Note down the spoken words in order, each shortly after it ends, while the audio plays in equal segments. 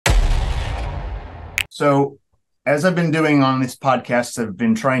So, as I've been doing on this podcast, I've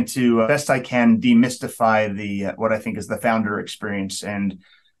been trying to best I can demystify the what I think is the founder experience, and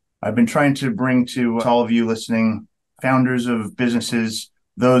I've been trying to bring to all of you listening, founders of businesses,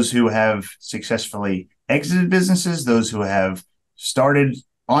 those who have successfully exited businesses, those who have started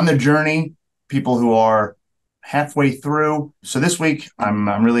on the journey, people who are halfway through. So this week,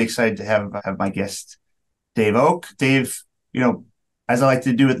 I'm really excited to have my guest, Dave Oak. Dave, as I like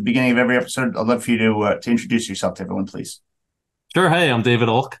to do at the beginning of every episode, I'd love for you to introduce yourself to everyone, please. Sure. Hey, I'm David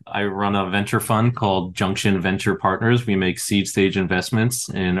Olk. I run a venture fund called Junction Venture Partners. We make seed stage investments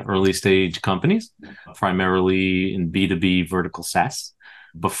in early stage companies, primarily in B2B vertical SaaS.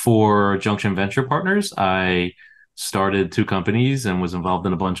 Before Junction Venture Partners, I started two companies and was involved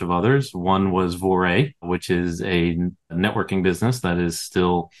in a bunch of others. One was Vore, which is a networking business that is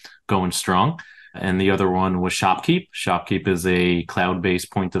still going strong. And the other one was ShopKeep. ShopKeep is a cloud-based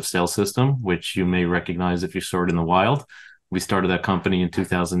point of sale system, which you may recognize if you saw it in the wild. We started that company in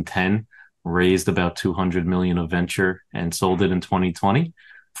 2010, raised about 200 million of venture and sold it in 2020.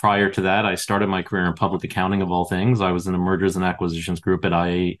 Prior to that, I started my career in public accounting of all things. I was in the mergers and acquisitions group at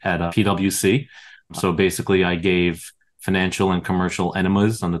PwC. So basically I gave financial and commercial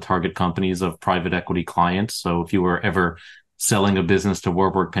enemas on the target companies of private equity clients. So if you were ever selling a business to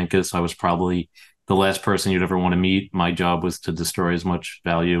Warburg Pincus, I was probably the last person you'd ever want to meet. My job was to destroy as much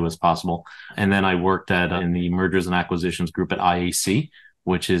value as possible. And then I worked in the mergers and acquisitions group at IAC,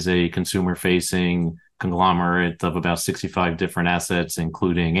 which is a consumer facing conglomerate of about 65 different assets,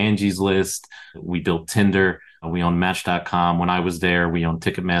 including Angie's List. We built Tinder. We owned Match.com. When I was there, we owned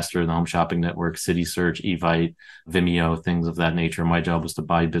Ticketmaster, the home shopping network, City Search, Evite, Vimeo, things of that nature. My job was to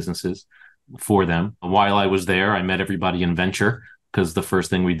buy businesses for them. While I was there, I met everybody in venture because the first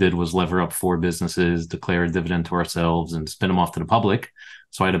thing we did was lever up four businesses, declare a dividend to ourselves, and spin them off to the public.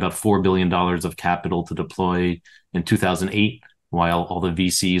 So I had about $4 billion of capital to deploy in 2008, while all the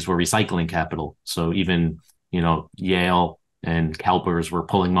VCs were recycling capital. So even, Yale and CalPERS were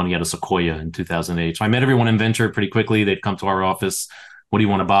pulling money out of Sequoia in 2008. So I met everyone in venture pretty quickly. They'd come to our office. What do you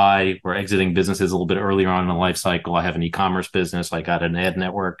want to buy? We're exiting businesses a little bit earlier on in the life cycle. I have an e-commerce business. I got an ad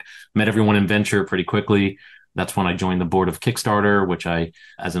network. Met everyone in venture pretty quickly. That's when I joined the board of Kickstarter, which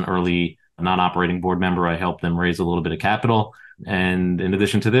as an early non-operating board member, I helped them raise a little bit of capital. And in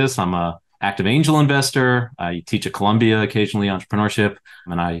addition to this, I'm a active angel investor. I teach at Columbia occasionally entrepreneurship,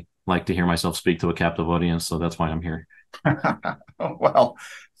 and I like to hear myself speak to a captive audience. So that's why I'm here. Well,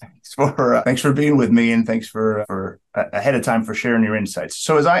 thanks for being with me, and thanks for ahead of time for sharing your insights.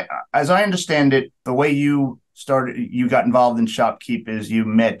 So as I understand it, the way you got involved in ShopKeep is you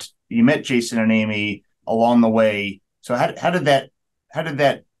met Jason and Amy along the way. So how did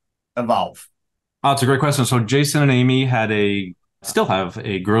that evolve? Oh, it's a great question. So Jason and Amy still have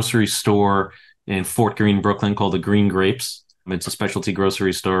a grocery store in Fort Greene, Brooklyn called the Green Grapes. It's a specialty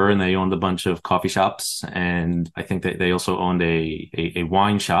grocery store, and they owned a bunch of coffee shops. And I think that they also owned a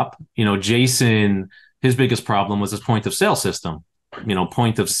wine shop. Jason, his biggest problem was his point of sale system.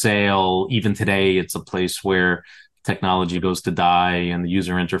 Point of sale, even today, it's a place where technology goes to die, and the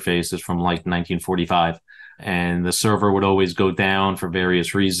user interface is from like 1945. And the server would always go down for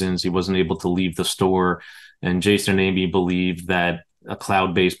various reasons. He wasn't able to leave the store. And Jason and Amy believed that a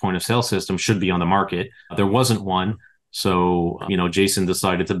cloud-based point of sale system should be on the market. There wasn't one. So, Jason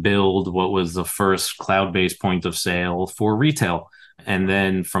decided to build what was the first cloud-based point of sale for retail. And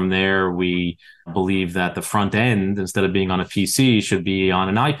then from there, we believe that the front end, instead of being on a PC, should be on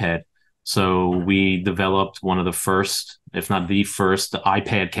an iPad. So we developed one of the first, if not the first,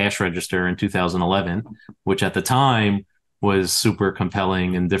 iPad cash register in 2011, which at the time was super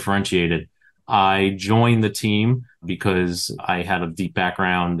compelling and differentiated. I joined the team because I had a deep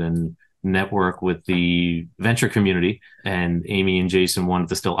background and network with the venture community, and Amy and Jason wanted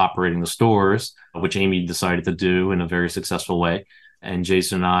to still operating the stores, which Amy decided to do in a very successful way. And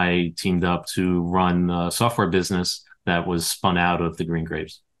Jason and I teamed up to run a software business that was spun out of the Green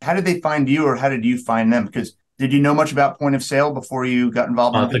Grapes. How did they find you, or how did you find them? Because did you know much about point of sale before you got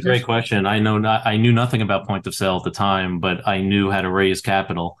involved in the business? That's a great question. I knew nothing about point of sale at the time, but I knew how to raise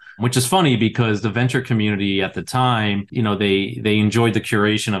capital, which is funny because the venture community at the time, they enjoyed the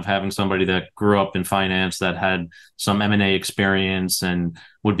curation of having somebody that grew up in finance, that had some M&A experience and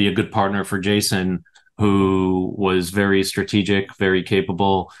would be a good partner for Jason, who was very strategic, very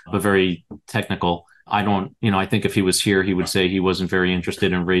capable, but very technical. I think if he was here, he would say he wasn't very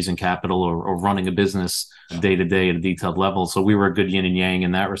interested in raising capital or running a business day to day at a detailed level. So we were a good yin and yang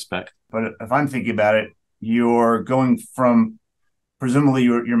in that respect. But if I'm thinking about it, you're going from, presumably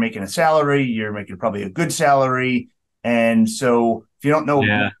you're making a salary, you're making probably a good salary. And so if you didn't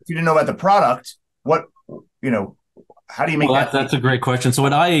know about the product, what, how do you make Well, that? that's a great question. So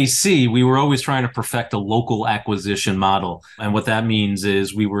at IAC, we were always trying to perfect a local acquisition model. And what that means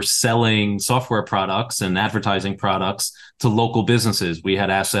is we were selling software products and advertising products to local businesses. We had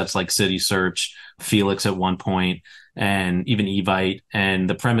assets like City Search, Felix at one point, and even Evite. And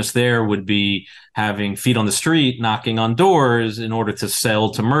the premise there would be having feet on the street, knocking on doors in order to sell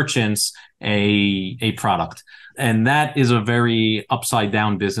to merchants a product. And that is a very upside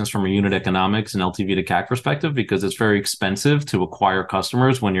down business from a unit economics and LTV to CAC perspective, because it's very expensive to acquire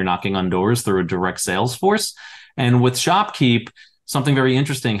customers when you're knocking on doors through a direct sales force. And with ShopKeep, something very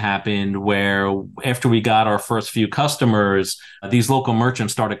interesting happened where after we got our first few customers, these local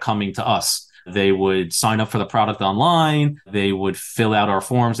merchants started coming to us. They would sign up for the product online. They would fill out our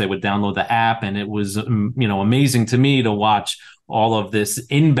forms. They would download the app. And it was, amazing to me to watch all of this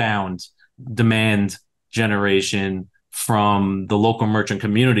inbound demand generation from the local merchant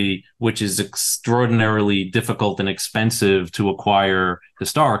community, which is extraordinarily difficult and expensive to acquire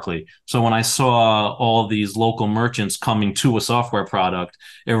historically. So when I saw all these local merchants coming to a software product,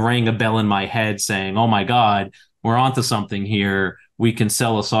 it rang a bell in my head saying, oh my God, we're onto something here. We can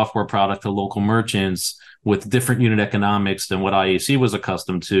sell a software product to local merchants with different unit economics than what IAC was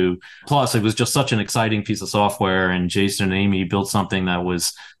accustomed to. Plus, it was just such an exciting piece of software. And Jason and Amy built something that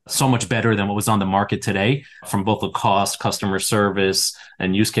was so much better than what was on the market today from both a cost, customer service,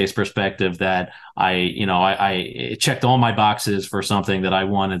 and use case perspective, that I checked all my boxes for something that I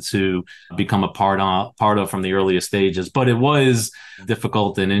wanted to become a part of from the earliest stages. But it was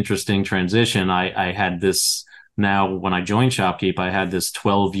difficult and interesting transition. I had this, now when I joined ShopKeep, I had this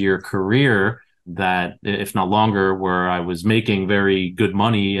 12-year career that, if not longer, where I was making very good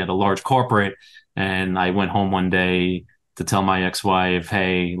money at a large corporate. And I went home one day to tell my ex-wife,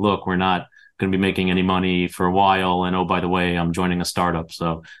 hey, look, we're not going to be making any money for a while. And oh, by the way, I'm joining a startup.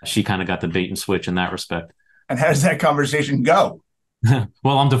 So she kind of got the bait and switch in that respect. And how does that conversation go?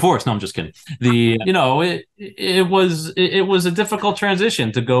 Well, I'm divorced. No, I'm just kidding. It was a difficult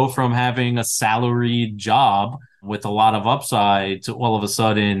transition to go from having a salaried job with a lot of upside to all of a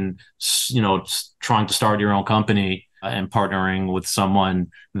sudden, trying to start your own company and partnering with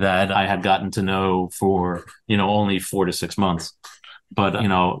someone that I had gotten to know for, only 4 to 6 months. But,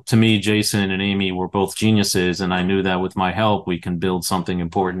 to me, Jason and Amy were both geniuses. And I knew that with my help, we can build something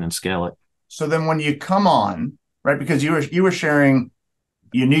important and scale it. So then when you come on, right, because you were sharing,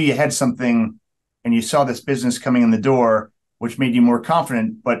 you knew you had something and you saw this business coming in the door, which made you more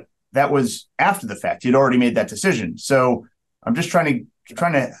confident, but that was after the fact. You'd already made that decision. So I'm just trying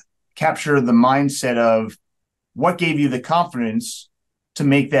to capture the mindset of what gave you the confidence to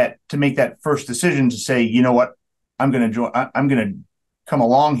make that first decision to say, you know what, I'm going to come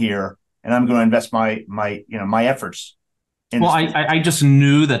along here and I'm going to invest my efforts. Well, I just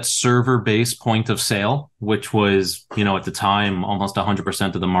knew that server-based point of sale, which was, at the time, almost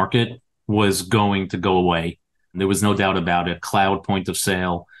 100% of the market, was going to go away. There was no doubt about it. Cloud point of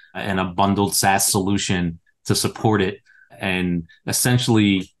sale and a bundled SaaS solution to support it and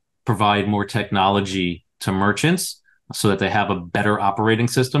essentially provide more technology to merchants so that they have a better operating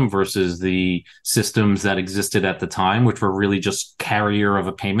system versus the systems that existed at the time, which were really just carrier of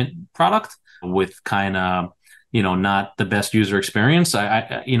a payment product with kind of, not the best user experience.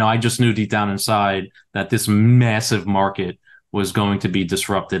 I just knew deep down inside that this massive market was going to be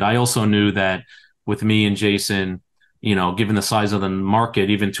disrupted. I also knew that with me and Jason, given the size of the market,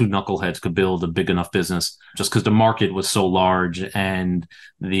 even two knuckleheads could build a big enough business just because the market was so large and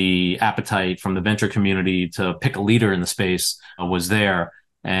the appetite from the venture community to pick a leader in the space was there.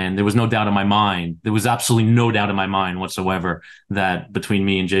 And there was no doubt in my mind. There was absolutely no doubt in my mind whatsoever that between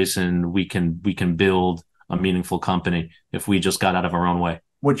me and Jason, we can build a meaningful company if we just got out of our own way.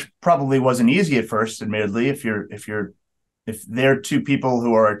 Which probably wasn't easy at first, admittedly, if they're two people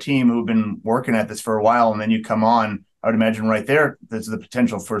who are a team who've been working at this for a while, and then you come on, I would imagine right there's the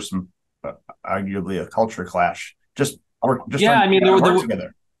potential for some arguably a culture clash.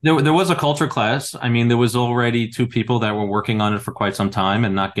 There was a culture clash. I mean, there was already two people that were working on it for quite some time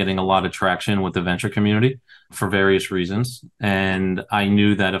and not getting a lot of traction with the venture community for various reasons. And I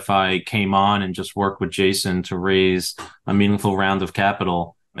knew that if I came on and just worked with Jason to raise a meaningful round of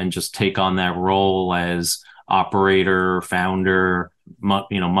capital and just take on that role as operator, founder,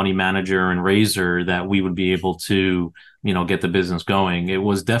 money manager and raiser, that we would be able to, get the business going. It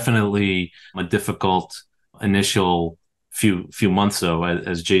was definitely a difficult initial few months though,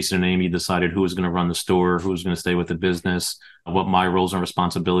 as Jason and Amy decided who was going to run the store, who was going to stay with the business, what my roles and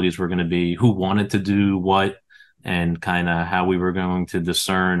responsibilities were going to be, who wanted to do what, and kind of how we were going to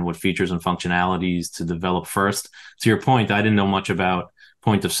discern what features and functionalities to develop first. To your point, I didn't know much about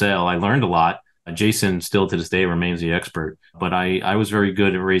point of sale. I learned a lot. Jason still to this day remains the expert, but I was very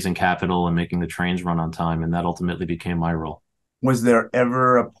good at raising capital and making the trains run on time, and that ultimately became my role. Was there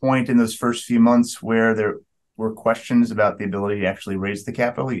ever a point in those first few months where there were questions about the ability to actually raise the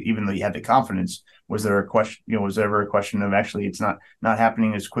capital, even though you had the confidence? Was there a question, was there ever a question of actually it's not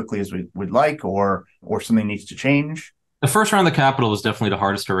happening as quickly as we would like, or something needs to change? The first round of capital was definitely the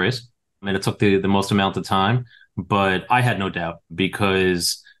hardest to raise. I mean, it took the most amount of time, but I had no doubt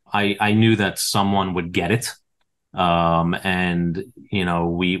because I knew that someone would get it. And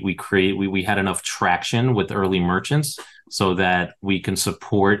we had enough traction with early merchants so that we can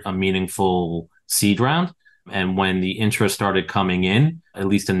support a meaningful seed round. And when the interest started coming in, at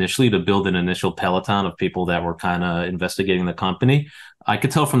least initially, to build an initial peloton of people that were kind of investigating the company, I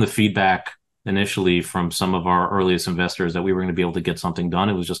could tell from the feedback initially from some of our earliest investors that we were going to be able to get something done.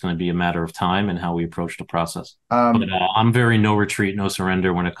 It was just going to be a matter of time and how we approached the process. But I'm very no retreat, no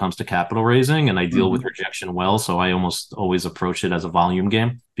surrender when it comes to capital raising, and I deal with rejection well. So I almost always approach it as a volume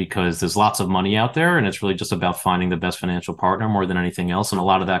game because there's lots of money out there, and it's really just about finding the best financial partner more than anything else. And a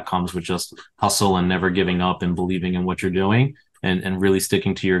lot of that comes with just hustle and never giving up and believing in what you're doing and really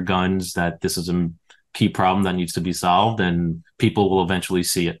sticking to your guns that this is a key problem that needs to be solved, and people will eventually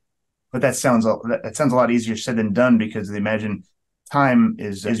see it. But that sounds a lot easier said than done, because they imagine time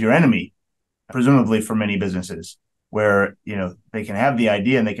is your enemy, presumably for many businesses, where they can have the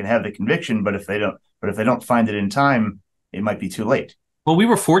idea and they can have the conviction, but if they don't find it in time, it might be too late. Well, we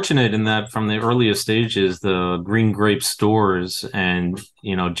were fortunate in that from the earliest stages, the Green Grape stores and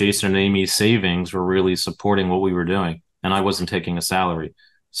Jason and Amy's savings were really supporting what we were doing, and I wasn't taking a salary,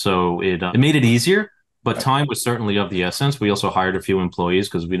 so it made it easier. But time was certainly of the essence. We also hired a few employees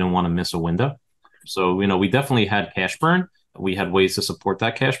because we didn't want to miss a window. So, we definitely had cash burn. We had ways to support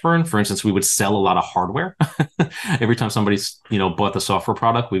that cash burn. For instance, we would sell a lot of hardware. Every time somebody, bought the software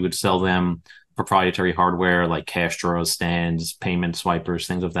product, we would sell them proprietary hardware like cash drawers, stands, payment swipers,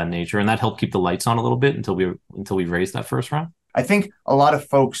 things of that nature. And that helped keep the lights on a little bit until we raised that first round. I think a lot of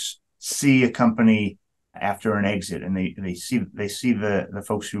folks see a company after an exit, and they see the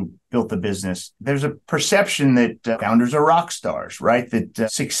folks who built the business. There's a perception that founders are rock stars, right? That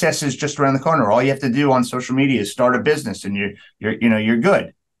success is just around the corner. All you have to do on social media is start a business, and you're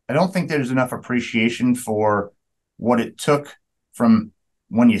good. I don't think there's enough appreciation for what it took from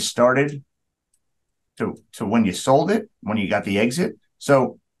when you started to when you sold it, when you got the exit.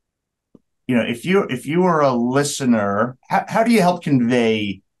 So, if you were a listener, how do you help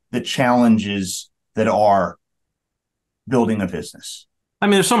convey the challenges that are building a business? I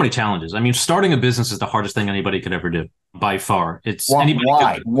mean, there's so many challenges. I mean, starting a business is the hardest thing anybody could ever do by far. It's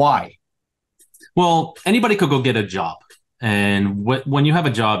Why? Well, anybody could go get a job. And when you have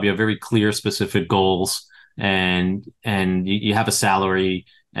a job, you have very clear, specific goals, and you have a salary,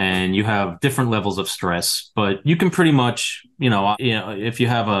 and you have different levels of stress. But you can pretty much, if you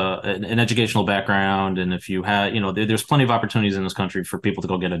have an educational background, and if you have, there's plenty of opportunities in this country for people to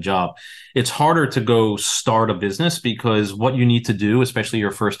go get a job. It's harder to go start a business because what you need to do, especially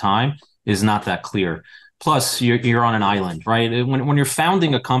your first time, is not that clear. Plus, you're on an island, right? When you're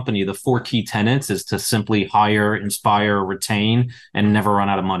founding a company, the 4 key tenets is to simply hire, inspire, retain, and never run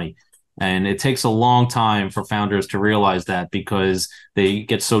out of money. And it takes a long time for founders to realize that because they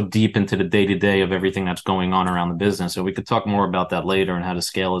get so deep into the day-to-day of everything that's going on around the business. So we could talk more about that later and how to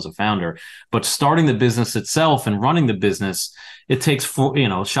scale as a founder. But starting the business itself and running the business, it takes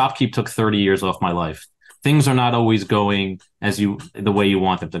ShopKeep took 30 years off my life. Things are not always going the way you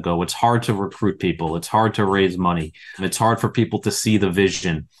want them to go. It's hard to recruit people. It's hard to raise money. It's hard for people to see the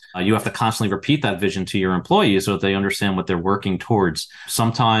vision. You have to constantly repeat that vision to your employees so that they understand what they're working towards.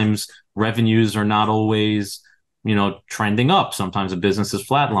 Sometimes revenues are not always, trending up. Sometimes a business is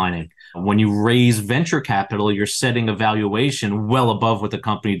flatlining. When you raise venture capital, you're setting a valuation well above what the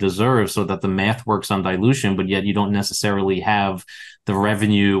company deserves so that the math works on dilution, but yet you don't necessarily have the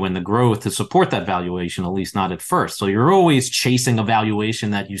revenue and the growth to support that valuation, at least not at first. So you're always chasing a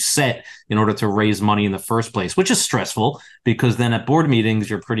valuation that you set in order to raise money in the first place, which is stressful because then at board meetings,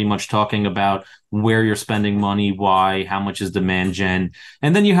 you're pretty much talking about where you're spending money, why, how much is demand gen.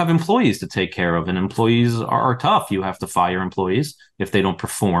 And then you have employees to take care of, and employees are tough. You have to fire employees if they don't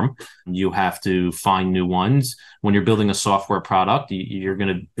perform. You have to find new ones. When you're building a software product,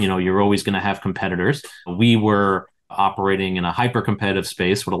 you're always going to have competitors. We were operating in a hyper competitive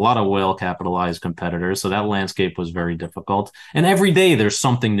space with a lot of well capitalized competitors. So that landscape was very difficult. And every day there's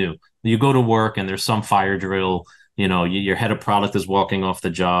something new. You go to work and there's some fire drill Your head of product is walking off the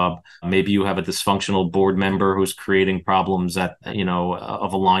job. Maybe you have a dysfunctional board member who's creating problems of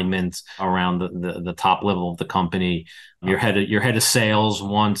alignment around the top level of the company. Your head of sales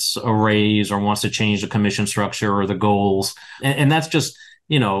wants a raise or wants to change the commission structure or the goals. And that's just,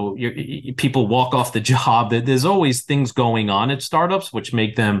 people walk off the job. There's always things going on at startups, which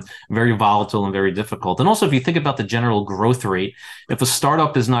make them very volatile and very difficult. And also, if you think about the general growth rate, if a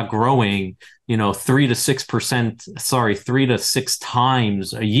startup is not growing, 3 to 6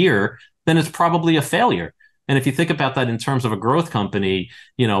 times a year, then it's probably a failure. And if you think about that in terms of a growth company,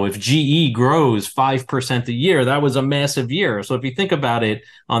 if GE grows 5% a year, that was a massive year. So if you think about it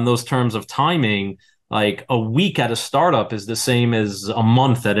on those terms of timing, like a week at a startup is the same as a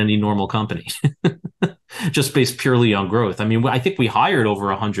month at any normal company, just based purely on growth. I mean, I think we hired over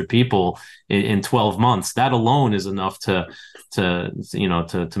 100 people in 12 months. That alone is enough to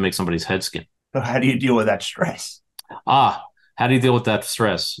make somebody's head spin. So how do you deal with that stress? How do you deal with that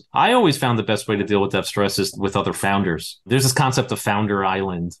stress? I always found the best way to deal with that stress is with other founders. There's this concept of founder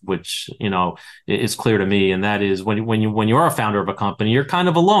island, which, is clear to me. And that is when you are a founder of a company, you're kind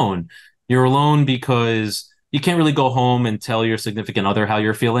of alone. You're alone because you can't really go home and tell your significant other how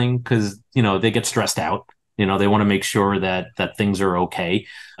you're feeling because, they get stressed out. They want to make sure that things are okay.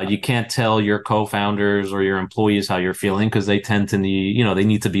 You can't tell your co-founders or your employees how you're feeling because they tend to need, they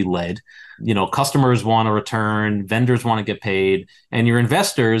need to be led. Customers want to return, vendors want to get paid, and your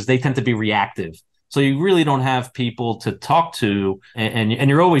investors, they tend to be reactive. So you really don't have people to talk to, and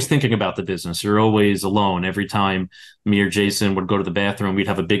you're always thinking about the business. You're always alone. Every time me or Jason would go to the bathroom, we'd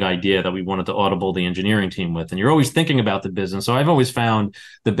have a big idea that we wanted to audible the engineering team with, and you're always thinking about the business. So I've always found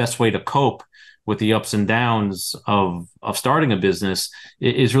the best way to cope with the ups and downs of starting a business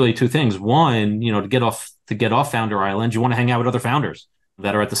is really two things. One, to get off Founder Island, you want to hang out with other founders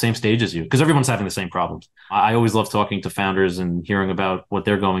that are at the same stage as you because everyone's having the same problems. I always love talking to founders and hearing about what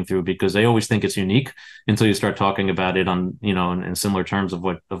they're going through because they always think it's unique until you start talking about it on, in similar terms of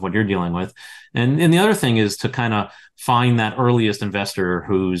what you're dealing with. And the other thing is to kind of find that earliest investor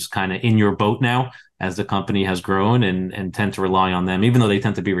who's kind of in your boat now as the company has grown and tend to rely on them, even though they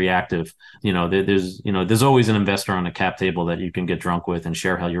tend to be reactive. There's always an investor on a cap table that you can get drunk with and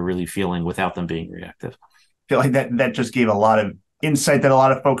share how you're really feeling without them being reactive. I feel like that just gave a lot of insight that a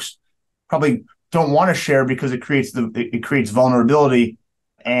lot of folks probably don't want to share because it creates vulnerability.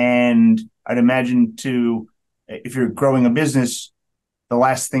 And I'd imagine if you're growing a business, the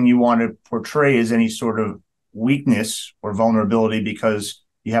last thing you want to portray is any sort of weakness or vulnerability because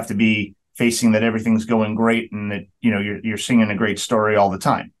you have to be facing that everything's going great and that you're singing a great story all the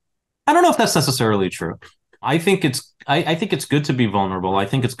time. I don't know if that's necessarily true. I think it's good to be vulnerable. I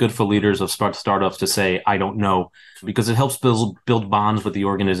think it's good for leaders of startups to say, I don't know, because it helps build bonds with the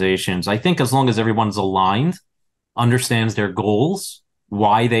organizations. I think as long as everyone's aligned, understands their goals,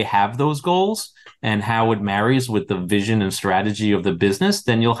 why they have those goals, and how it marries with the vision and strategy of the business,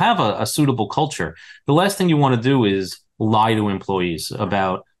 then you'll have a suitable culture. The last thing you want to do is lie to employees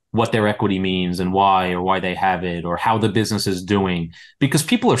about what their equity means and why they have it or how the business is doing, because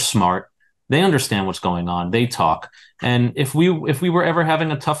people are smart. They understand what's going on. They talk. And if we were ever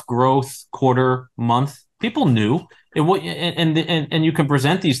having a tough growth quarter, month, people knew it. And you can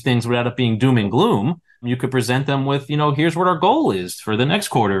present these things without it being doom and gloom. You could present them with, here's what our goal is for the next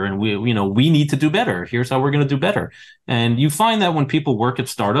quarter. And we need to do better. Here's how we're going to do better. And you find that when people work at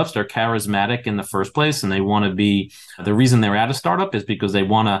startups, they're charismatic in the first place. And they want to be, the reason they're at a startup is because they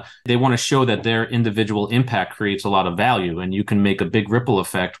want to show that their individual impact creates a lot of value. And you can make a big ripple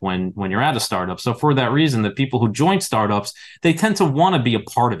effect when you're at a startup. So for that reason, the people who join startups, they tend to want to be a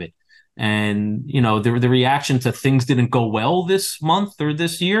part of it. And, the reaction to things didn't go well this month or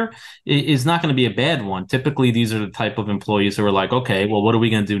this year is not going to be a bad one. Typically, these are the type of employees who are like, okay, well, what are we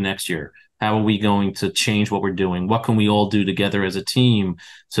going to do next year? How are we going to change what we're doing? What can we all do together as a team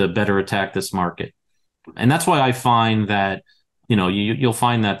to better attack this market? And that's why I find that, you'll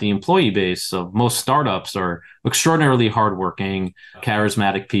find that the employee base of most startups are extraordinarily hardworking,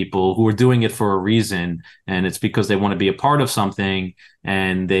 charismatic people who are doing it for a reason. And it's because they want to be a part of something.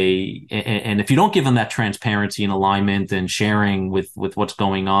 And if you don't give them that transparency and alignment and sharing with what's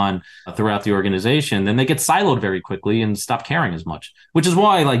going on throughout the organization, then they get siloed very quickly and stop caring as much, which is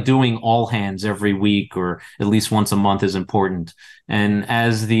why like doing all hands every week or at least once a month is important. And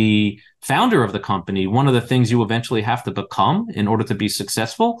as the founder of the company, one of the things you eventually have to become in order to be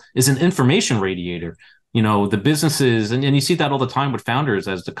successful is an information radiator. The businesses, and you see that all the time with founders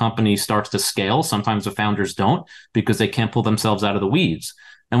as the company starts to scale. Sometimes the founders don't because they can't pull themselves out of the weeds.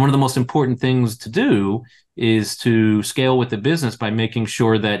 And one of the most important things to do is to scale with the business by making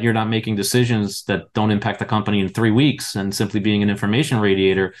sure that you're not making decisions that don't impact the company in 3 weeks and simply being an information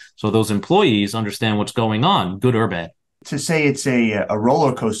radiator so those employees understand what's going on, good or bad. To say it's a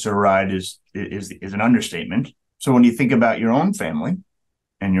roller coaster ride is an understatement. So when you think about your own family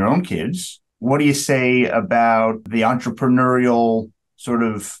and your own kids, what do you say about the entrepreneurial sort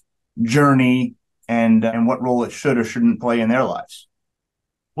of journey and what role it should or shouldn't play in their lives?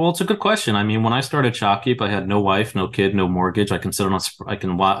 Well, it's a good question. I mean, when I started ShopKeep, I had no wife, no kid, no mortgage. I can sit on a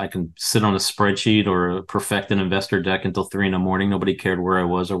spreadsheet or perfect an investor deck until 3 a.m. Nobody cared where I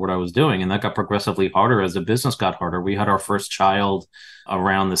was or what I was doing, and that got progressively harder as the business got harder. We had our first child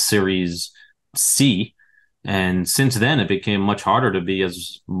around the Series C, and since then it became much harder to be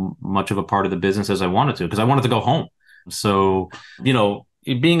as much of a part of the business as I wanted to because I wanted to go home. So,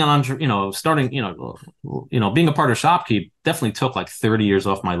 being an being a part of ShopKeep definitely took like 30 years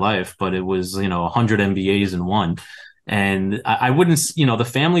off my life, but it was 100 MBAs in one. And I wouldn't,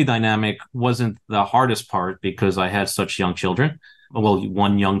 the family dynamic wasn't the hardest part because I had such young children. Well,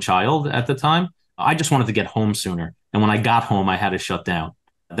 one young child at the time. I just wanted to get home sooner, and when I got home I had to shut down.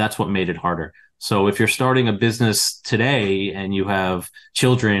 That's what made it harder. So if you're starting a business today and you have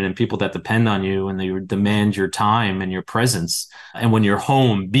children and people that depend on you and they demand your time and your presence, and when you're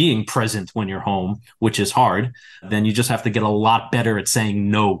home, being present when you're home, which is hard, then you just have to get a lot better at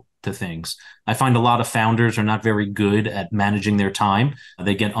saying no to things. I find a lot of founders are not very good at managing their time.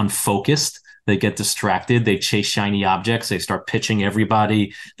 They get unfocused. They get distracted. They chase shiny objects. They start pitching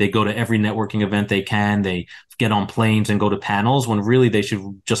everybody. They go to every networking event they can. They get on planes and go to panels when really they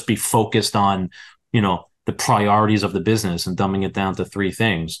should just be focused on, the priorities of the business and dumbing it down to 3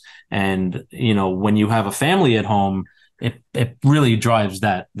 things. And, when you have a family at home, it really drives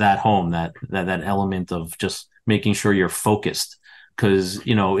that home, that element of just making sure you're focused. Because,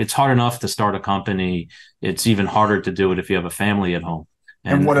 it's hard enough to start a company. It's even harder to do it if you have a family at home.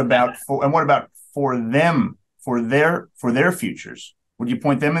 And what about for them, for their futures? Would you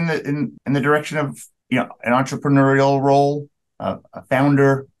point them in the direction of an entrepreneurial role, a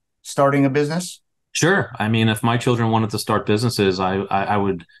founder starting a business? Sure. I mean, if my children wanted to start businesses, I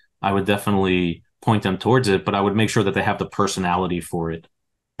would definitely point them towards it, but I would make sure that they have the personality for it.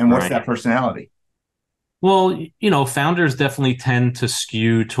 And what's that personality? Well, founders definitely tend to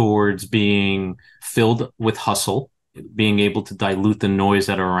skew towards being filled with hustle, being able to dilute the noise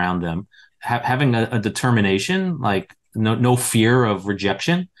that are around them, having a determination, like no fear of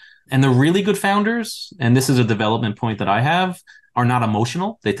rejection. And the really good founders, and this is a development point that I have, are not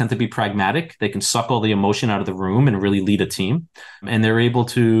emotional. They tend to be pragmatic. They can suck all the emotion out of the room and really lead a team. And they're able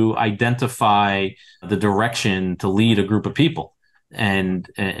to identify the direction to lead a group of people. And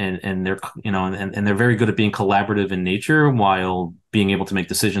they're and they're very good at being collaborative in nature while being able to make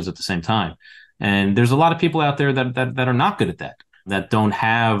decisions at the same time. And there's a lot of people out there that are not good at that don't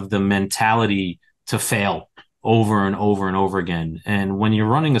have the mentality to fail over and over and over again. And when you're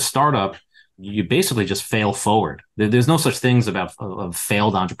running a startup, you basically just fail forward. There's no such things of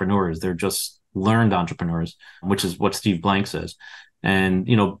failed entrepreneurs. They're just learned entrepreneurs, which is what Steve Blank says. And,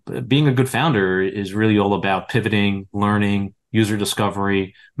 being a good founder is really all about pivoting, learning, user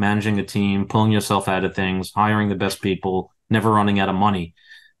discovery, managing a team, pulling yourself out of things, hiring the best people, never running out of money.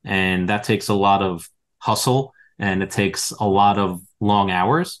 And that takes a lot of hustle, and it takes a lot of long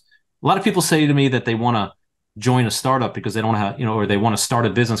hours. A lot of people say to me that they want to join a startup because they don't have, or they want to start a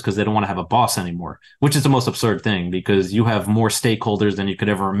business because they don't want to have a boss anymore, which is the most absurd thing because you have more stakeholders than you could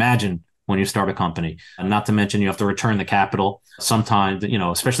ever imagine when you start a company. And not to mention you have to return the capital. Sometimes,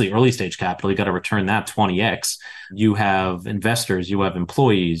 especially early stage capital, you got to return that 20x. You have investors, you have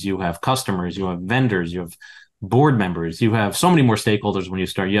employees, you have customers, you have vendors, you have board members, you have so many more stakeholders when you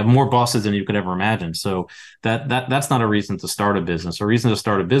start. You have more bosses than you could ever imagine. So that's not a reason to start a business. A reason to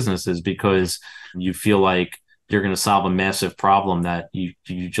start a business is because you feel like you're going to solve a massive problem that you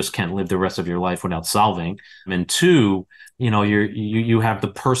just can't live the rest of your life without solving. And 2, you have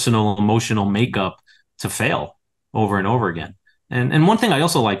the personal emotional makeup to fail over and over again. And one thing I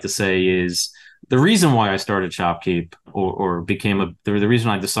also like to say is the reason why I started ShopKeep or became the reason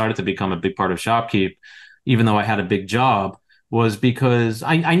I decided to become a big part of ShopKeep, even though I had a big job, was because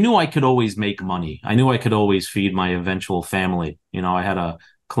I knew I could always make money. I knew I could always feed my eventual family. I had a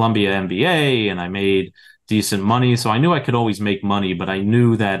Columbia MBA and I made decent money. So I knew I could always make money, but I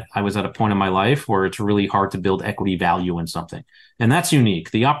knew that I was at a point in my life where it's really hard to build equity value in something. And that's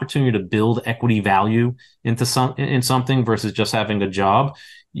unique. The opportunity to build equity value in something versus just having a job.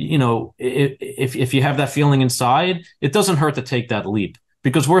 If you have that feeling inside, it doesn't hurt to take that leap,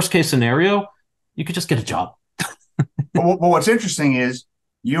 because worst case scenario, you could just get a job. Well, what's interesting is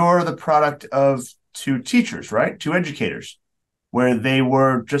you're the product of two teachers, right? Two educators, where they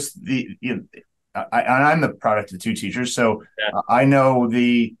were just and I'm the product of two teachers. So I know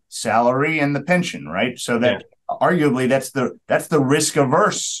the salary and the pension, right? So that arguably that's the risk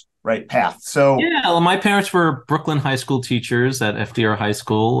averse, right, path. So yeah, well, my parents were Brooklyn high school teachers at FDR High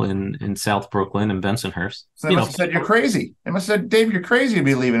School in South Brooklyn in Bensonhurst. So they must have said you're crazy. They must have said, Dave, you're crazy to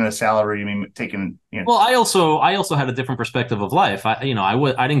be leaving a salary. I mean, taking. Well, I also had a different perspective of life. I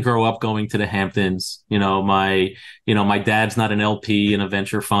didn't grow up going to the Hamptons. My dad's not an LP in a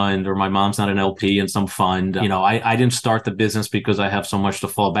venture fund, or my mom's not an LP in some fund. I didn't start the business because I have so much to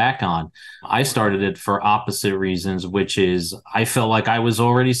fall back on. I started it for opposite reasons, which is I felt like I was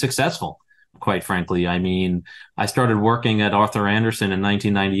already successful. Quite frankly, I mean, I started working at Arthur Andersen in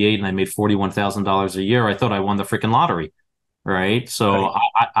 1998, and I made $41,000 a year. I thought I won the freaking lottery, right? So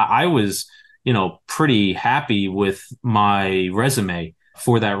I was, pretty happy with my resume.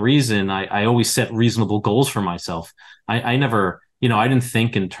 For that reason, I always set reasonable goals for myself. I never, I didn't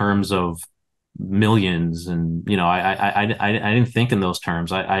think in terms of millions, and I didn't think in those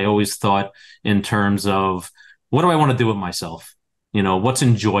terms. I always thought in terms of what do I want to do with myself? What's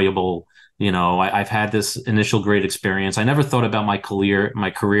enjoyable. I've had this initial great experience. I never thought about my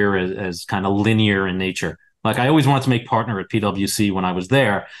career as kind of linear in nature. Like I always wanted to make partner at PwC when I was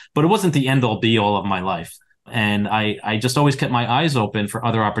there, but it wasn't the end all be all of my life. And I just always kept my eyes open for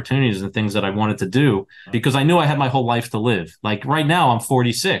other opportunities and things that I wanted to do because I knew I had my whole life to live. Like right now, I'm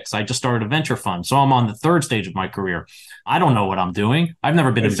 46. I just started a venture fund. So I'm on the third stage of my career. I don't know what I'm doing. I've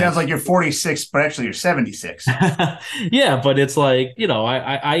never been. It sounds like you're 46, but actually you're 76. Yeah, but it's like,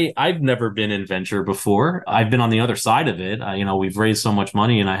 I've never been in venture before. I've been on the other side of it. We've raised so much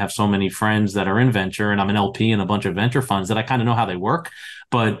money and I have so many friends that are in venture, and I'm an LP in a bunch of venture funds that I kind of know how they work.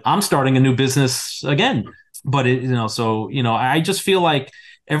 But I'm starting a new business again. But I just feel like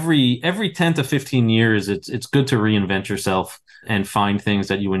every 10 to 15 years, it's good to reinvent yourself and find things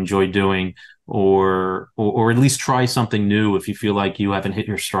that you enjoy doing, or at least try something new if you feel like you haven't hit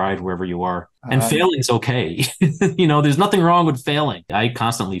your stride wherever you are. And failing's okay. There's nothing wrong with failing. I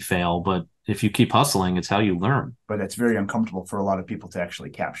constantly fail, but if you keep hustling, it's how you learn. But that's very uncomfortable for a lot of people to actually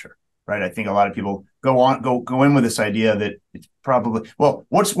capture. Right. I think a lot of people go in with this idea that it's probably, well,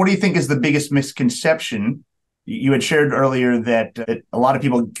 what do you think is the biggest misconception? You had shared earlier that a lot of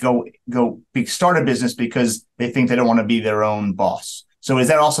people start a business because they think they don't want to be their own boss. So is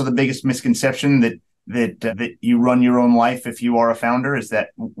that also the biggest misconception that you run your own life if you are a founder?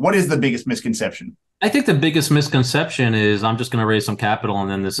 What is the biggest misconception? I think the biggest misconception is I'm just going to raise some capital and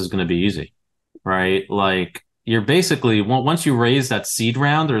then this is going to be easy, right? Like you're basically, once you raise that seed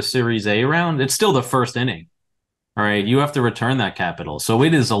round or a Series A round, it's still the first inning, right? You have to return that capital. So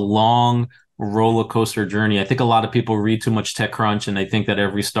it is a long roller coaster journey. I think a lot of people read too much TechCrunch and they think that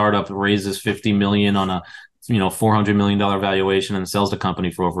every startup raises 50 million on a $400 million valuation and sells the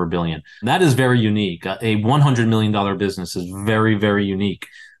company for over $1 billion. That is very unique. A $100 million business is very, very unique.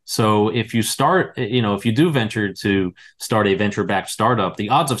 So if you if you do venture to start a venture-backed startup, the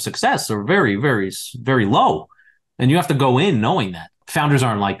odds of success are very, very, very low. And you have to go in knowing that. Founders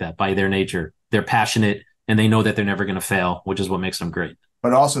aren't like that by their nature. They're passionate and they know that they're never going to fail, which is what makes them great.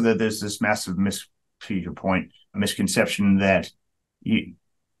 But also that there's this massive to your point, a misconception that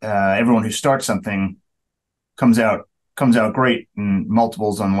everyone who starts something comes out great in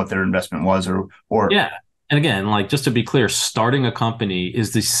multiples on what their investment was or yeah. And again, like just to be clear, starting a company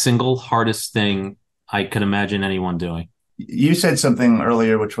is the single hardest thing I could imagine anyone doing. You said something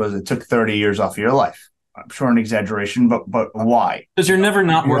earlier, which was it took 30 years off of your life. I'm sure an exaggeration, but why? Because you're never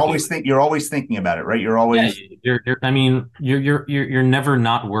not working. You're always thinking about it, right? You're always. Yeah, you're never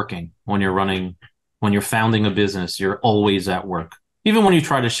not working when you're founding a business. You're always at work. Even when you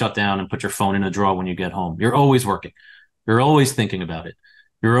try to shut down and put your phone in a drawer when you get home, you're always working. You're always thinking about it.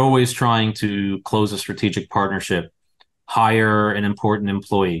 You're always trying to close a strategic partnership, hire an important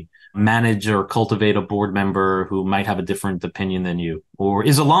employee, manage or cultivate a board member who might have a different opinion than you or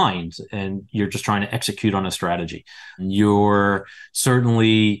is aligned, and you're just trying to execute on a strategy. You're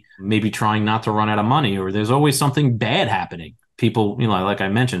certainly maybe trying not to run out of money, or there's always something bad happening. People, like I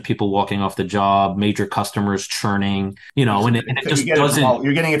mentioned, people walking off the job, major customers churning, and it just doesn't.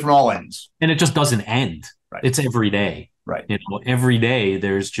 You're getting it from all ends. And it just doesn't end. Right. It's every day. Right. Every day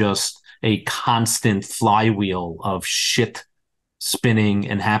there's just a constant flywheel of shit spinning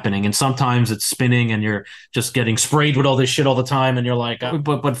and happening. And sometimes it's spinning and you're just getting sprayed with all this shit all the time. And you're like,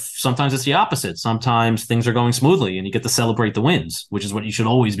 but sometimes it's the opposite. Sometimes things are going smoothly and you get to celebrate the wins, which is what you should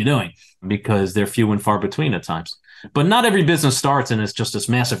always be doing because they're few and far between at times. But not every business starts and it's just this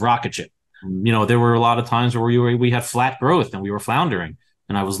massive rocket ship. There were a lot of times where we had flat growth and we were floundering.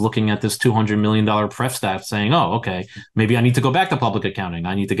 And I was looking at this $200 million pref staff saying, oh, okay, maybe I need to go back to public accounting.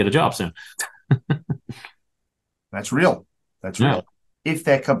 I need to get a job soon. That's real. That's Yeah. real. If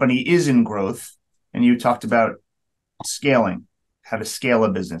that company is in growth, and you talked about scaling, how to scale a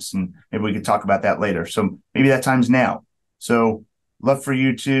business, and maybe we could talk about that later. So maybe that time's now. So love for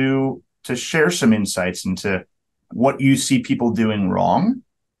you to share some insights into what you see people doing wrong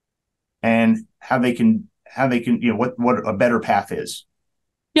and how they can, what a better path is.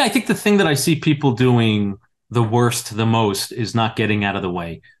 Yeah, I think the thing that I see people doing the worst, the most, is not getting out of the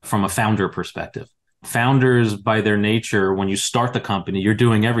way from a founder perspective. Founders, by their nature, when you start the company, you're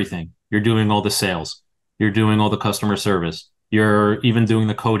doing everything. You're doing all the sales. You're doing all the customer service. You're even doing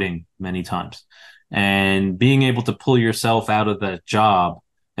the coding many times. And being able to pull yourself out of that job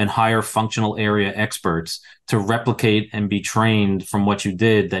and hire functional area experts to replicate and be trained from what you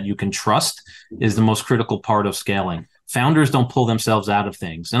did that you can trust is the most critical part of scaling. Founders don't pull themselves out of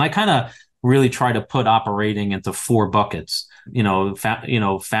things. And I kind of really try to put operating into 4 buckets.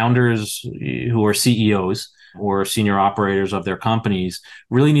 Founders who are CEOs or senior operators of their companies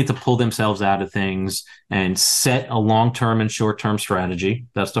really need to pull themselves out of things and set a long-term and short-term strategy.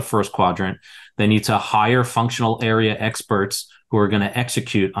 That's the first quadrant. They need to hire functional area experts who are going to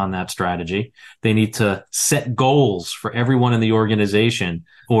execute on that strategy. They need to set goals for everyone in the organization,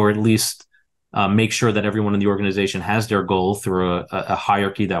 or at least make sure that everyone in the organization has their goal through a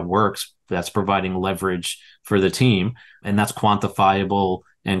hierarchy that works, that's providing leverage for the team. And that's quantifiable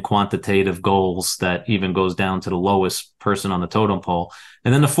and quantitative goals that even goes down to the lowest person on the totem pole.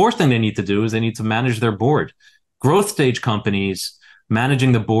 And then the fourth thing they need to do is they need to manage their board. Growth stage companies,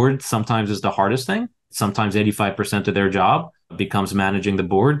 managing the board sometimes is the hardest thing. Sometimes 85% of their job becomes managing the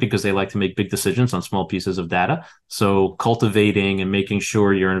board because they like to make big decisions on small pieces of data. So cultivating and making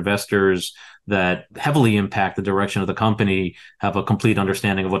sure your investors that heavily impact the direction of the company have a complete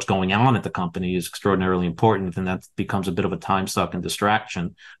understanding of what's going on at the company is extraordinarily important. And that becomes a bit of a time suck and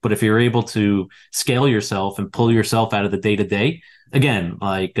distraction. But if you're able to scale yourself and pull yourself out of the day-to-day, again,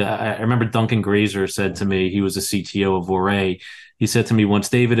 like I remember Duncan Grazer said to me, he was the CTO of Vore. He said to me once,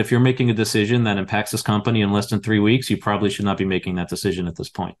 David, if you're making a decision that impacts this company in less than 3 weeks, you probably should not be making that decision at this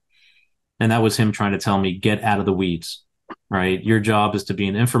point. And that was him trying to tell me, get out of the weeds, right? Your job is to be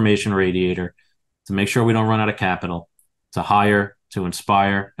an information radiator, to make sure we don't run out of capital, to hire, to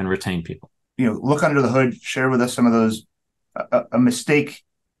inspire, and retain people. Look under the hood, share with us some of those, a mistake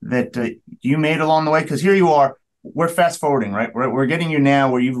that you made along the way, because here you are, we're fast forwarding, right? We're getting you now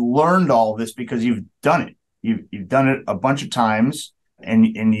where you've learned all this because you've done it. You've done it a bunch of times,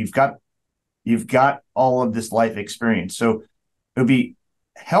 and you've got all of this life experience. So it would be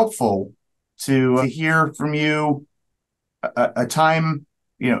helpful to hear from you a time,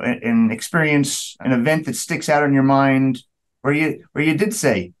 an experience, an event that sticks out in your mind where you did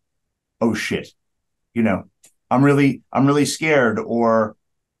say, "Oh shit," I'm really scared, or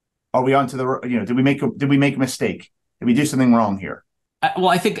are we onto the, did we make a mistake? Did we do something wrong here? Well,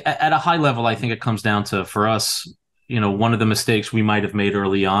 I think at a high level, I think it comes down to, for us, one of the mistakes we might have made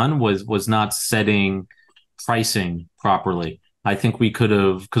early on was not setting pricing properly. I think we could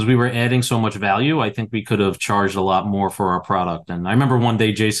have, because we were adding so much value, I think we could have charged a lot more for our product. And I remember one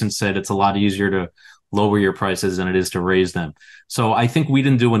day Jason said it's a lot easier to lower your prices than it is to raise them. So I think we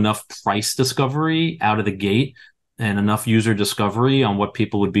didn't do enough price discovery out of the gate and enough user discovery on what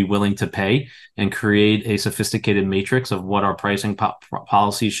people would be willing to pay and create a sophisticated matrix of what our pricing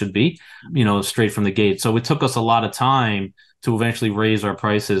policies should be, straight from the gate. So it took us a lot of time to eventually raise our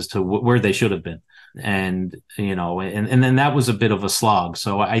prices to where they should have been. And then that was a bit of a slog.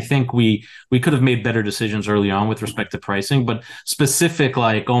 So I think we could have made better decisions early on with respect to pricing, but specific,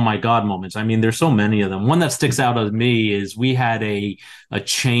 like, oh my God moments. I mean, there's so many of them. One that sticks out of me is we had a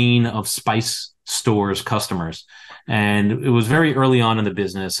chain of spice stores customers. And it was very early on in the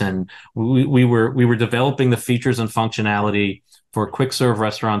business, and we were developing the features and functionality for quick serve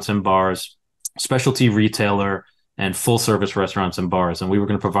restaurants and bars, specialty retailer, and full service restaurants and bars. And we were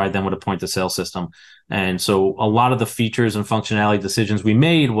going to provide them with a point of sale system. And so a lot of the features and functionality decisions we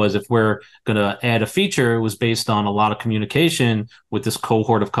made was, if we're going to add a feature, it was based on a lot of communication with this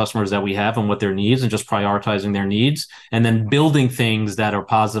cohort of customers that we have and what their needs, and just prioritizing their needs, and then building things that are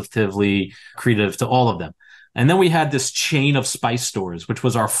positively accretive to all of them. And then we had this chain of spice stores, which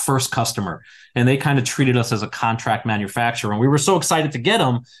was our first customer. And they kind of treated us as a contract manufacturer. And we were so excited to get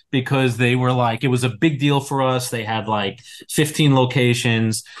them because they were like, it was a big deal for us. They had like 15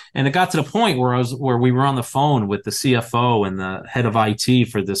 locations. And it got to the point where we were on the phone with the CFO and the head of IT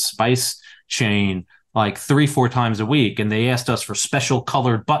for this spice chain like 3-4 times a week. And they asked us for special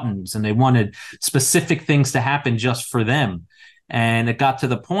colored buttons, and they wanted specific things to happen just for them. And it got to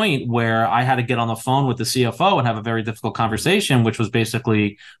the point where I had to get on the phone with the CFO and have a very difficult conversation, which was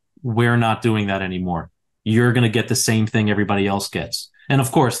basically, we're not doing that anymore. You're going to get the same thing everybody else gets. And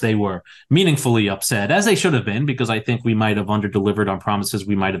of course, they were meaningfully upset, as they should have been, because I think we might have underdelivered on promises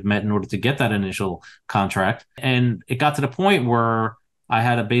we might have met in order to get that initial contract. And it got to the point where I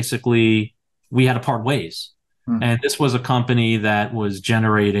had to basically, we had to part ways. And this was a company that was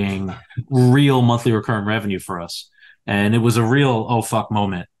generating real monthly recurring revenue for us. And it was a real, oh, fuck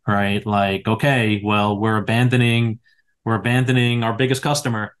moment, right? Like, okay, well, we're abandoning our biggest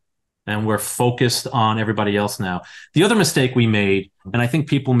customer, and we're focused on everybody else now. The other mistake we made, and I think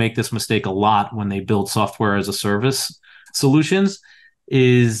people make this mistake a lot when they build software as a service solutions,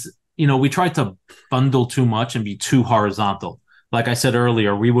 is, we tried to bundle too much and be too horizontal. Like I said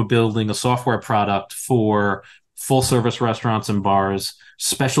earlier, we were building a software product for full service restaurants and bars,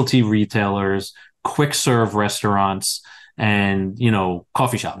 specialty retailers, quick serve restaurants, and,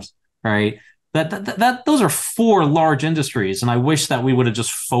 coffee shops, right? That those are 4 large industries. And I wish that we would have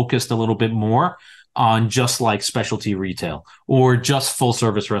just focused a little bit more on just like specialty retail or just full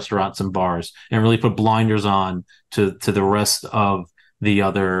service restaurants and bars, and really put blinders on to the rest of the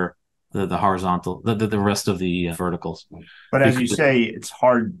other, the horizontal, the rest of the verticals. But as you say, it's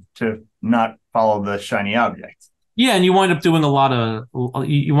hard to not follow the shiny object. Yeah, and you wind up doing a lot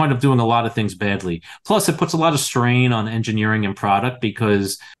of things badly. Plus, it puts a lot of strain on engineering and product,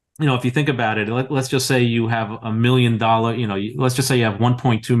 because if you think about it, let's just say you have $1 million, let's just say you have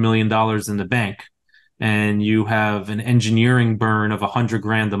 $1.2 million in the bank, and you have an engineering burn of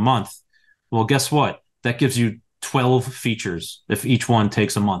 $100,000 a month. Well, guess what? That gives you 12 features if each one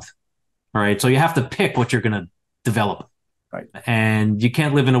takes a month. All right. So you have to pick what you're going to develop. Right. And you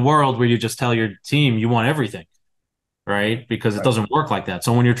can't live in a world where you just tell your team you want everything. Right? Because it doesn't work like that.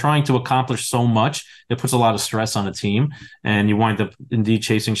 So when you're trying to accomplish so much, it puts a lot of stress on a team, and you wind up indeed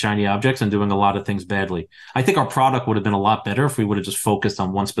chasing shiny objects and doing a lot of things badly. I think our product would have been a lot better if we would have just focused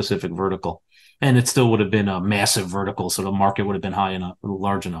on one specific vertical, and it still would have been a massive vertical. So the market would have been high enough,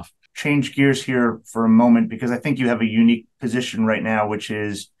 large enough. Change gears here for a moment, because I think you have a unique position right now, which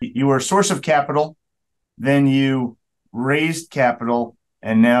is you were a source of capital, then you raised capital,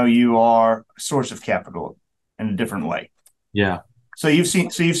 and now you are a source of capital in a different way. Yeah. So you've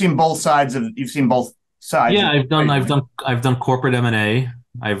seen both sides. Yeah, I've done corporate M&A.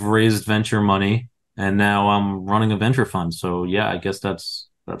 I've raised venture money, and now I'm running a venture fund. So yeah, I guess that's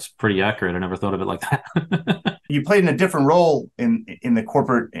pretty accurate. I never thought of it like that. You played in a different role in the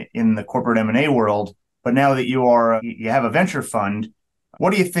corporate M&A world, but now that you have a venture fund,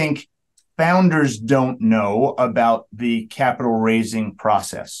 what do you think founders don't know about the capital raising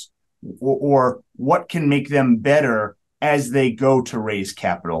process? Or what can make them better as they go to raise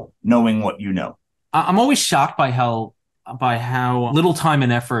capital, knowing what you know? I'm always shocked by how little time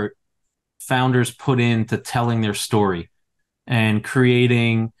and effort founders put into telling their story and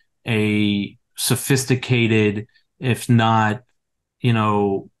creating a sophisticated, if not,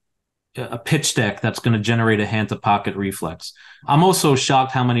 a pitch deck that's going to generate a hand to pocket reflex. I'm also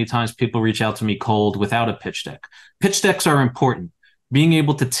shocked how many times people reach out to me cold without a pitch deck. Pitch decks are important. Being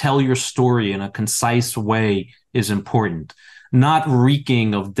able to tell your story in a concise way is important. Not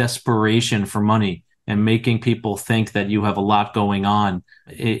reeking of desperation for money and making people think that you have a lot going on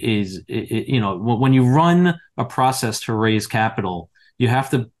when you run a process to raise capital, you have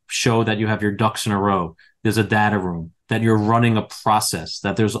to show that you have your ducks in a row. There's a data room, that you're running a process,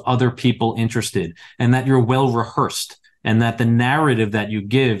 that there's other people interested, and that you're well rehearsed. And that the narrative that you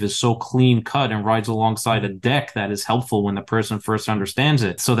give is so clean cut and rides alongside a deck that is helpful when the person first understands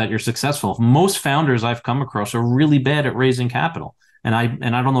it, so that you're successful. Most founders I've come across are really bad at raising capital. And I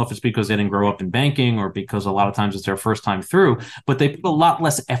don't know if it's because they didn't grow up in banking or because a lot of times it's their first time through, but they put a lot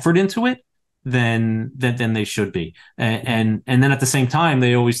less effort into it than they should be. And then at the same time,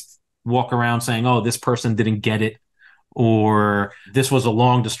 they always walk around saying, oh, this person didn't get it, or this was a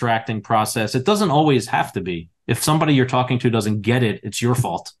long, distracting process. It doesn't always have to be. If somebody you're talking to doesn't get it, it's your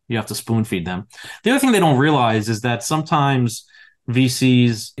fault. You have to spoon feed them. The other thing they don't realize is that sometimes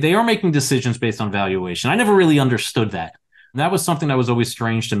VCs, they are making decisions based on valuation. I never really understood that. That was something that was always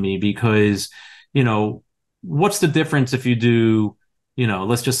strange to me because, what's the difference if you do,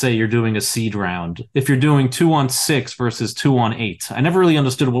 let's just say you're doing a seed round. If you're doing 2 on 6 versus 2 on 8, I never really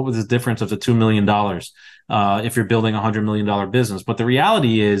understood what was the difference of the $2 million if you're building a $100 million business. But the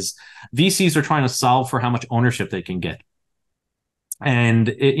reality is VCs are trying to solve for how much ownership they can get. And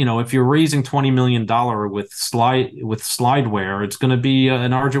if you're raising $20 million with slideware, it's going to be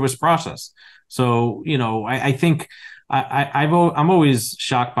an arduous process. So, I think I'm always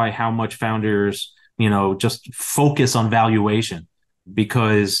shocked by how much founders just focus on valuation,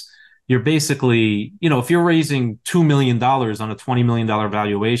 because you're basically, if you're raising $2 million on a $20 million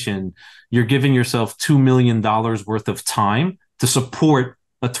valuation, you're giving yourself $2 million worth of time to support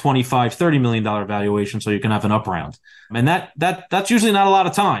a $25-30 million valuation so you can have an up round. And that's usually not a lot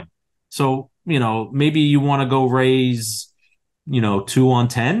of time. So, maybe you want to go raise, 2 on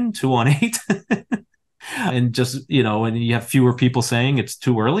 10, 2 on 8, and just, and you have fewer people saying it's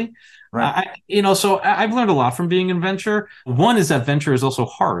too early. Right. So I've learned a lot from being in venture. One is that venture is also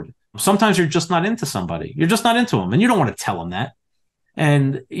hard. Sometimes you're just not into somebody. You're just not into them, and you don't want to tell them that.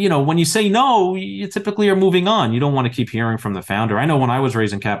 And, when you say no, you typically are moving on. You don't want to keep hearing from the founder. I know when I was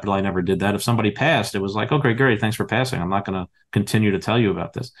raising capital, I never did that. If somebody passed, it was like, okay, great. Thanks for passing. I'm not going to continue to tell you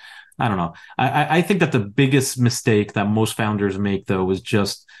about this. I don't know. I think that the biggest mistake that most founders make, though, is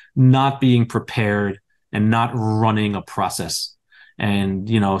just not being prepared and not running a process and,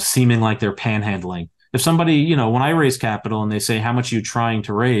 seeming like they're panhandling. If somebody, when I raise capital and they say, how much are you trying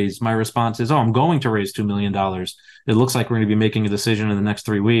to raise? My response is, I'm going to raise $2 million. It looks like we're going to be making a decision in the next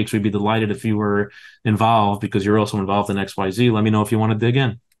 3 weeks. We'd be delighted if you were involved, because you're also involved in XYZ. Let me know if you want to dig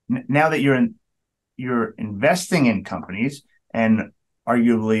in. Now that you're investing in companies and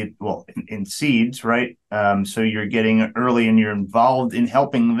arguably, in seeds, right? So you're getting early and you're involved in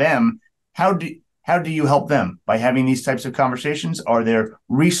helping them. How do you help them? By having these types of conversations? Are there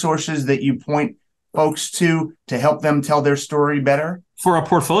resources that you point folks to help them tell their story better? For our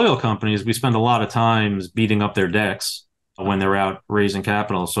portfolio companies, we spend a lot of times beating up their decks when they're out raising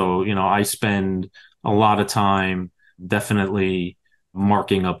capital. So, I spend a lot of time definitely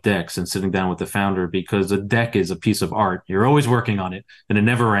marking up decks and sitting down with the founder, because a deck is a piece of art. You're always working on it and it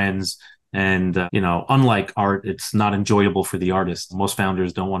never ends. And, unlike art, it's not enjoyable for the artist. Most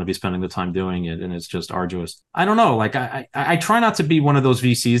founders don't want to be spending the time doing it, and it's just arduous. I don't know. Like, I try not to be one of those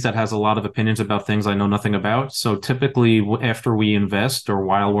VCs that has a lot of opinions about things I know nothing about. So typically after we invest or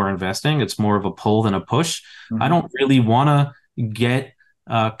while we're investing, it's more of a pull than a push. Mm-hmm. I don't really want to get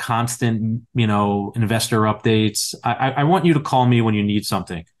constant, investor updates. I want you to call me when you need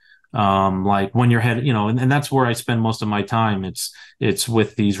something. Like when you're head, and that's where I spend most of my time. It's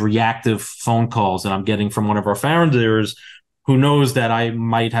with these reactive phone calls that I'm getting from one of our founders who knows that I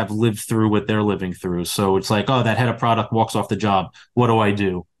might have lived through what they're living through. So it's like, oh, that head of product walks off the job. What do I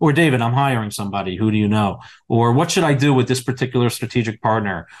do? Or David, I'm hiring somebody. Who do you know? Or what should I do with this particular strategic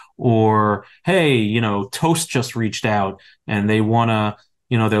partner? Or, hey, Toast just reached out and they want to,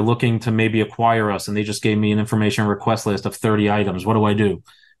 they're looking to maybe acquire us, and they just gave me an information request list of 30 items. What do I do?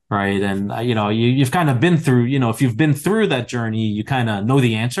 Right. And, you've kind of been through, if you've been through that journey, you kind of know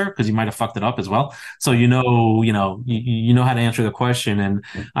the answer because you might have fucked it up as well. So, you know how to answer the question. And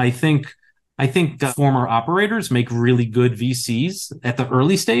I think former operators make really good VCs at the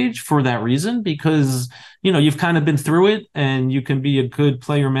early stage for that reason, because, you've kind of been through it and you can be a good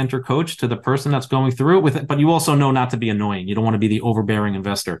player, mentor, coach to the person that's going through it with it. But you also know not to be annoying. You don't want to be the overbearing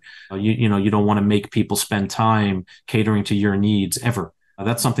investor. You don't want to make people spend time catering to your needs ever.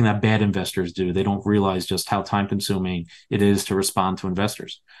 That's something that bad investors do. They don't realize just how time consuming it is to respond to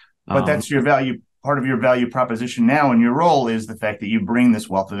investors. But that's your value. Part of your value proposition now and your role is the fact that you bring this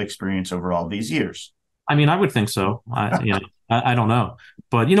wealth of experience over all these years. I mean, I would think so. I don't know.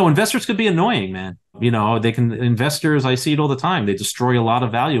 But, investors could be annoying, man. Investors, I see it all the time. They destroy a lot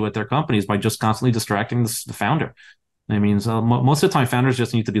of value at their companies by just constantly distracting the founder. I mean, so most of the time, founders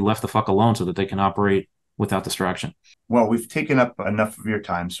just need to be left the fuck alone so that they can operate without distraction. Well, we've taken up enough of your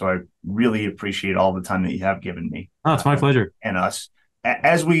time, so I really appreciate all the time that you have given me. Oh, it's my pleasure. And us.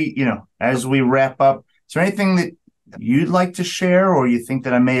 As we wrap up, is there anything that you'd like to share or you think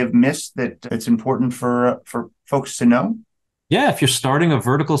that I may have missed that it's important for folks to know? Yeah, if you're starting a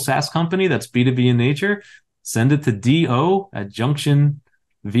vertical SaaS company that's B2B in nature, send it to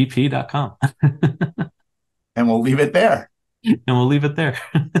do@junctionvp.com. And we'll leave it there.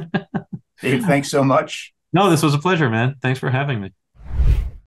 Dave, thanks so much. No, this was a pleasure, man. Thanks for having me.